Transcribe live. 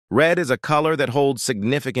Red is a color that holds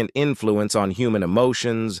significant influence on human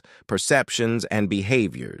emotions, perceptions, and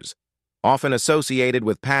behaviors. Often associated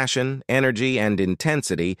with passion, energy, and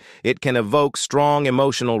intensity, it can evoke strong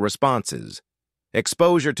emotional responses.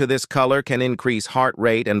 Exposure to this color can increase heart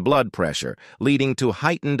rate and blood pressure, leading to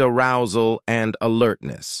heightened arousal and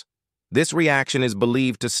alertness. This reaction is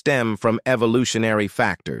believed to stem from evolutionary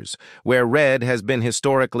factors, where red has been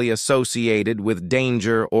historically associated with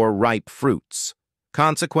danger or ripe fruits.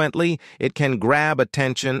 Consequently, it can grab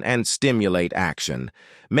attention and stimulate action,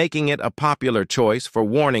 making it a popular choice for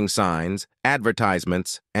warning signs,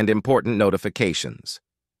 advertisements, and important notifications.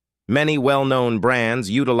 Many well-known brands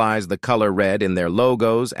utilize the color red in their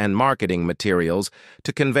logos and marketing materials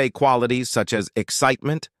to convey qualities such as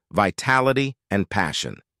excitement, vitality, and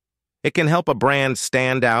passion. It can help a brand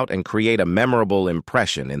stand out and create a memorable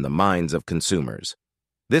impression in the minds of consumers.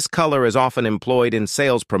 This color is often employed in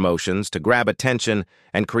sales promotions to grab attention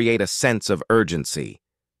and create a sense of urgency.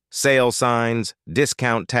 Sale signs,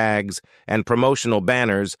 discount tags, and promotional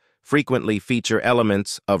banners frequently feature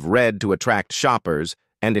elements of red to attract shoppers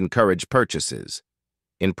and encourage purchases.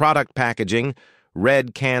 In product packaging,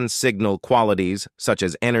 red can signal qualities such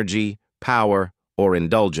as energy, power, or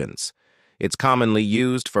indulgence. It's commonly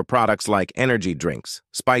used for products like energy drinks,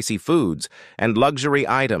 spicy foods, and luxury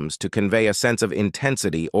items to convey a sense of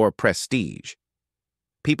intensity or prestige.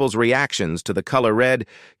 People's reactions to the color red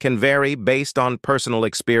can vary based on personal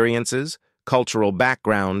experiences, cultural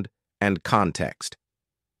background, and context.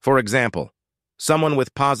 For example, someone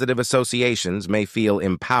with positive associations may feel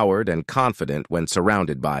empowered and confident when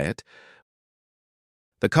surrounded by it.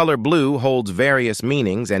 The color blue holds various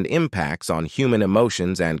meanings and impacts on human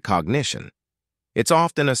emotions and cognition. It's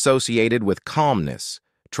often associated with calmness,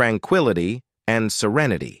 tranquility, and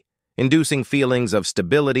serenity, inducing feelings of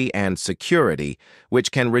stability and security,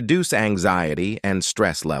 which can reduce anxiety and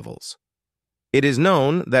stress levels. It is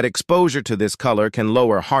known that exposure to this color can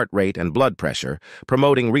lower heart rate and blood pressure,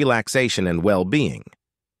 promoting relaxation and well-being.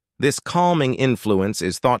 This calming influence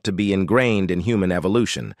is thought to be ingrained in human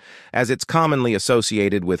evolution, as it's commonly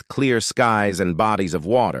associated with clear skies and bodies of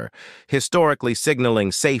water, historically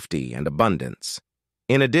signaling safety and abundance.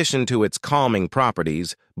 In addition to its calming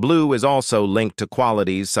properties, blue is also linked to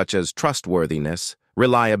qualities such as trustworthiness,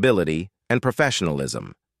 reliability, and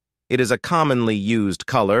professionalism. It is a commonly used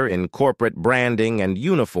color in corporate branding and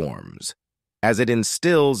uniforms, as it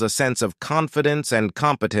instills a sense of confidence and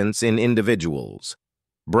competence in individuals.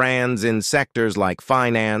 Brands in sectors like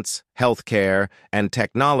finance, healthcare, and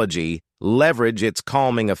technology leverage its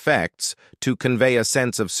calming effects to convey a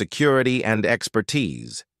sense of security and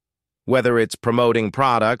expertise. Whether it's promoting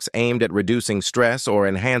products aimed at reducing stress or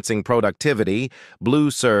enhancing productivity,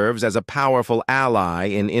 blue serves as a powerful ally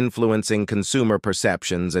in influencing consumer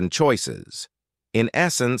perceptions and choices. In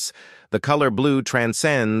essence, the color blue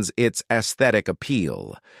transcends its aesthetic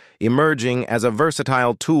appeal, emerging as a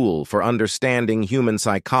versatile tool for understanding human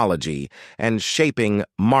psychology and shaping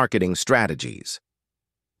marketing strategies.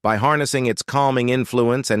 By harnessing its calming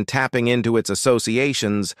influence and tapping into its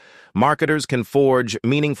associations, marketers can forge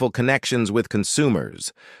meaningful connections with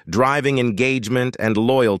consumers, driving engagement and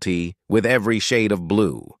loyalty with every shade of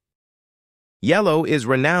blue. Yellow is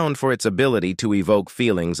renowned for its ability to evoke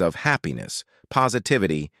feelings of happiness,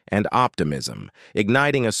 positivity, and optimism,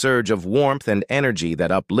 igniting a surge of warmth and energy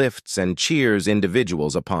that uplifts and cheers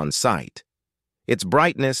individuals upon sight. Its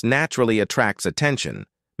brightness naturally attracts attention,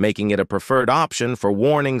 making it a preferred option for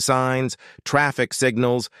warning signs, traffic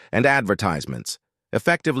signals, and advertisements,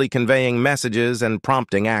 effectively conveying messages and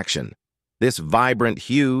prompting action. This vibrant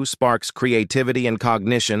hue sparks creativity and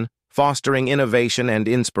cognition, fostering innovation and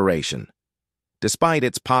inspiration. Despite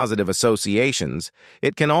its positive associations,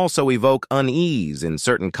 it can also evoke unease in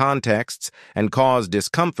certain contexts and cause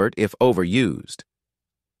discomfort if overused.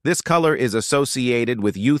 This color is associated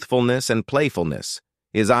with youthfulness and playfulness,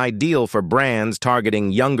 is ideal for brands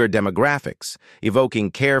targeting younger demographics, evoking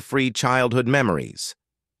carefree childhood memories.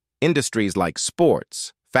 Industries like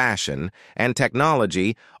sports, fashion, and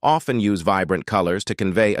technology often use vibrant colors to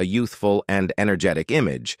convey a youthful and energetic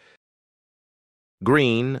image.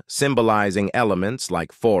 Green, symbolizing elements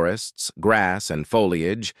like forests, grass, and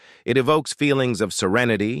foliage, it evokes feelings of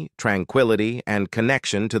serenity, tranquility, and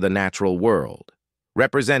connection to the natural world.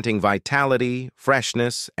 Representing vitality,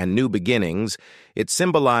 freshness, and new beginnings, it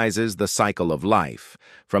symbolizes the cycle of life,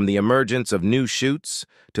 from the emergence of new shoots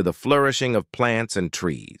to the flourishing of plants and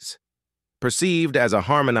trees. Perceived as a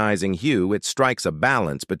harmonizing hue, it strikes a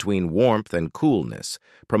balance between warmth and coolness,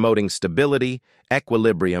 promoting stability,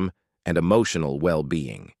 equilibrium, and emotional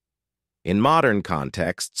well-being. In modern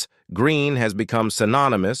contexts, green has become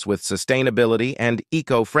synonymous with sustainability and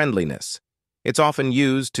eco-friendliness. It's often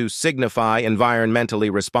used to signify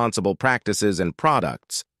environmentally responsible practices and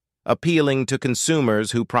products, appealing to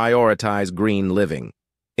consumers who prioritize green living.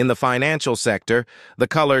 In the financial sector, the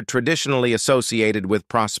color traditionally associated with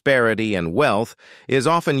prosperity and wealth is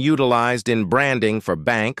often utilized in branding for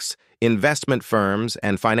banks, investment firms,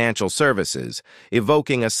 and financial services,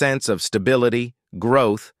 evoking a sense of stability,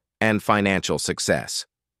 growth, and financial success.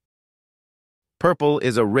 Purple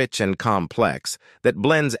is a rich and complex that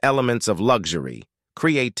blends elements of luxury,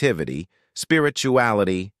 creativity,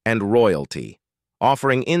 spirituality, and royalty,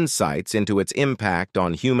 offering insights into its impact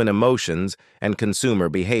on human emotions and consumer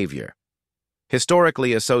behavior.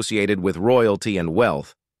 Historically associated with royalty and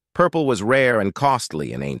wealth, purple was rare and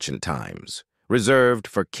costly in ancient times, reserved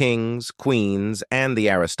for kings, queens, and the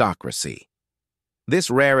aristocracy.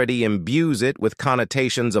 This rarity imbues it with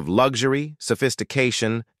connotations of luxury,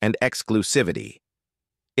 sophistication, and exclusivity.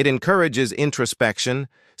 It encourages introspection,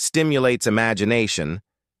 stimulates imagination,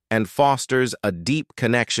 and fosters a deep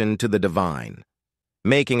connection to the divine,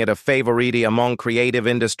 making it a favorite among creative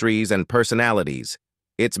industries and personalities.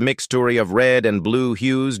 Its mixture of red and blue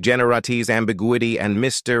hues generates ambiguity and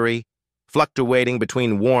mystery, fluctuating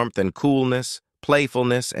between warmth and coolness,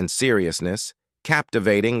 playfulness and seriousness,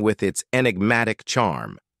 captivating with its enigmatic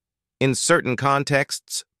charm. In certain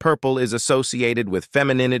contexts, purple is associated with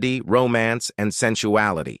femininity, romance, and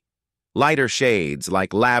sensuality. Lighter shades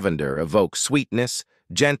like lavender evoke sweetness,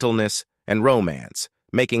 gentleness, and romance,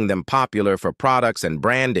 making them popular for products and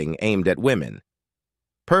branding aimed at women.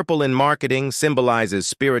 Purple in marketing symbolizes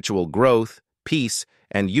spiritual growth, peace,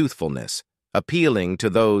 and youthfulness, appealing to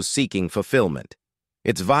those seeking fulfillment.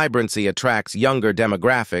 Its vibrancy attracts younger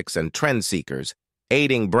demographics and trend seekers,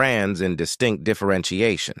 aiding brands in distinct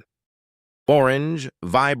differentiation. Orange,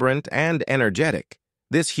 vibrant, and energetic,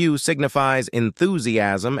 this hue signifies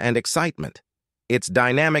enthusiasm and excitement. Its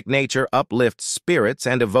dynamic nature uplifts spirits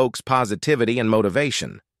and evokes positivity and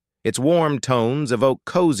motivation. Its warm tones evoke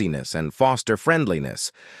coziness and foster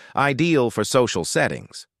friendliness, ideal for social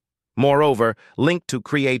settings. Moreover, linked to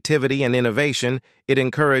creativity and innovation, it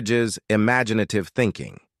encourages imaginative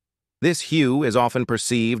thinking. This hue is often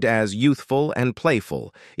perceived as youthful and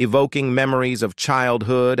playful, evoking memories of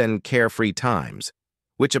childhood and carefree times,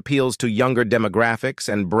 which appeals to younger demographics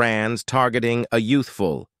and brands targeting a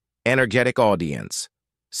youthful, energetic audience.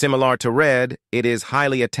 Similar to red, it is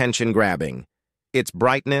highly attention-grabbing. Its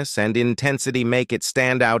brightness and intensity make it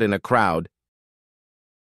stand out in a crowd.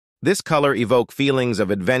 This color evokes feelings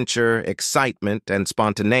of adventure, excitement, and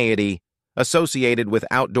spontaneity associated with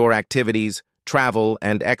outdoor activities, travel,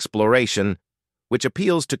 and exploration, which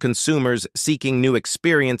appeals to consumers seeking new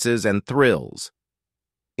experiences and thrills.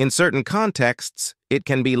 In certain contexts, it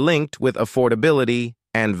can be linked with affordability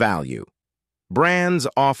and value. Brands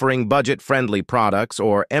offering budget-friendly products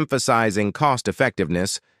or emphasizing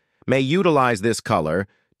cost-effectiveness may utilize this color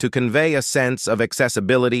to convey a sense of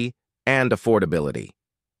accessibility and affordability.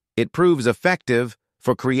 It proves effective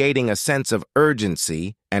for creating a sense of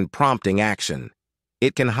urgency and prompting action.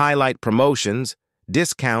 It can highlight promotions,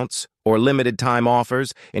 discounts, or limited-time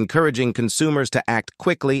offers, encouraging consumers to act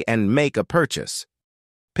quickly and make a purchase.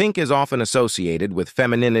 Pink is often associated with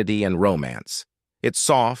femininity and romance. Its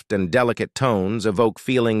soft and delicate tones evoke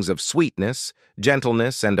feelings of sweetness,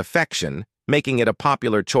 gentleness, and affection, making it a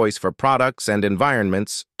popular choice for products and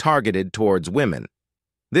environments targeted towards women.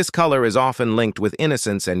 This color is often linked with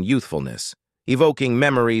innocence and youthfulness, evoking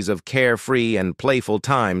memories of carefree and playful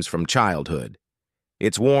times from childhood.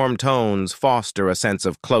 Its warm tones foster a sense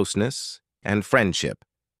of closeness and friendship.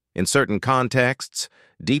 In certain contexts,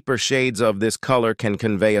 deeper shades of this color can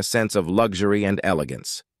convey a sense of luxury and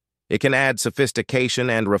elegance. It can add sophistication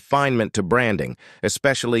and refinement to branding,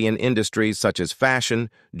 especially in industries such as fashion,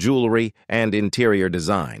 jewelry, and interior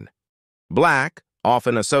design. Black,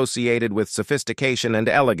 often associated with sophistication and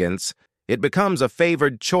elegance, it becomes a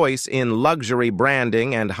favored choice in luxury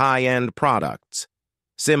branding and high-end products.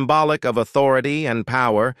 Symbolic of authority and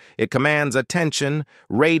power, it commands attention,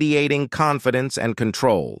 radiating confidence and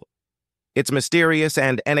control. Its mysterious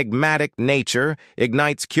and enigmatic nature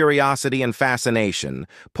ignites curiosity and fascination,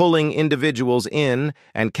 pulling individuals in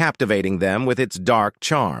and captivating them with its dark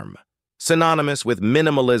charm. Synonymous with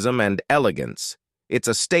minimalism and elegance, it's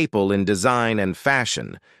a staple in design and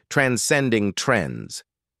fashion, transcending trends.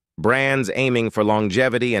 Brands aiming for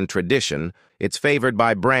longevity and tradition, it's favored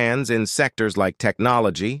by brands in sectors like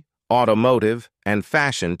technology, automotive, and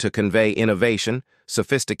fashion to convey innovation,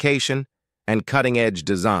 sophistication, and cutting-edge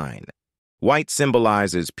design. White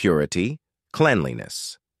symbolizes purity,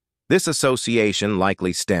 cleanliness. This association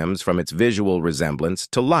likely stems from its visual resemblance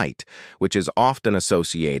to light, which is often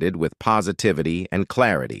associated with positivity and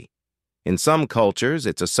clarity. In some cultures,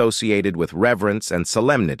 it's associated with reverence and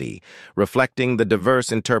solemnity, reflecting the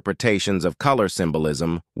diverse interpretations of color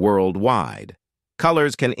symbolism worldwide.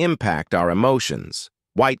 Colors can impact our emotions.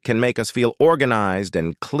 White can make us feel organized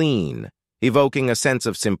and clean, evoking a sense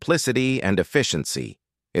of simplicity and efficiency.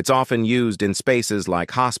 It's often used in spaces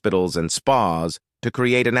like hospitals and spas to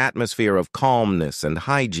create an atmosphere of calmness and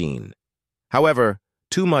hygiene. However,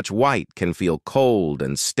 too much white can feel cold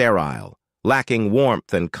and sterile, lacking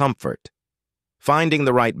warmth and comfort. Finding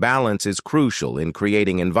the right balance is crucial in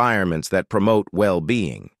creating environments that promote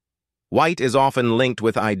well-being. White is often linked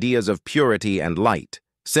with ideas of purity and light,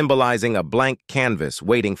 symbolizing a blank canvas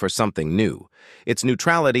waiting for something new. Its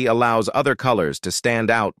neutrality allows other colors to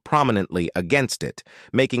stand out prominently against it,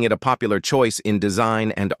 making it a popular choice in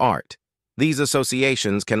design and art. These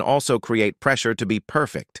associations can also create pressure to be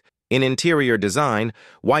perfect. In interior design,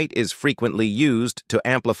 white is frequently used to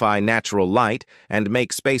amplify natural light and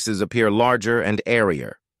make spaces appear larger and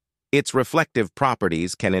airier. Its reflective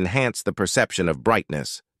properties can enhance the perception of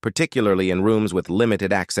brightness, particularly in rooms with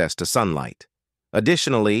limited access to sunlight.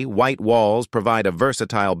 Additionally, white walls provide a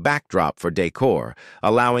versatile backdrop for decor,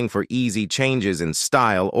 allowing for easy changes in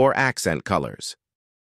style or accent colors.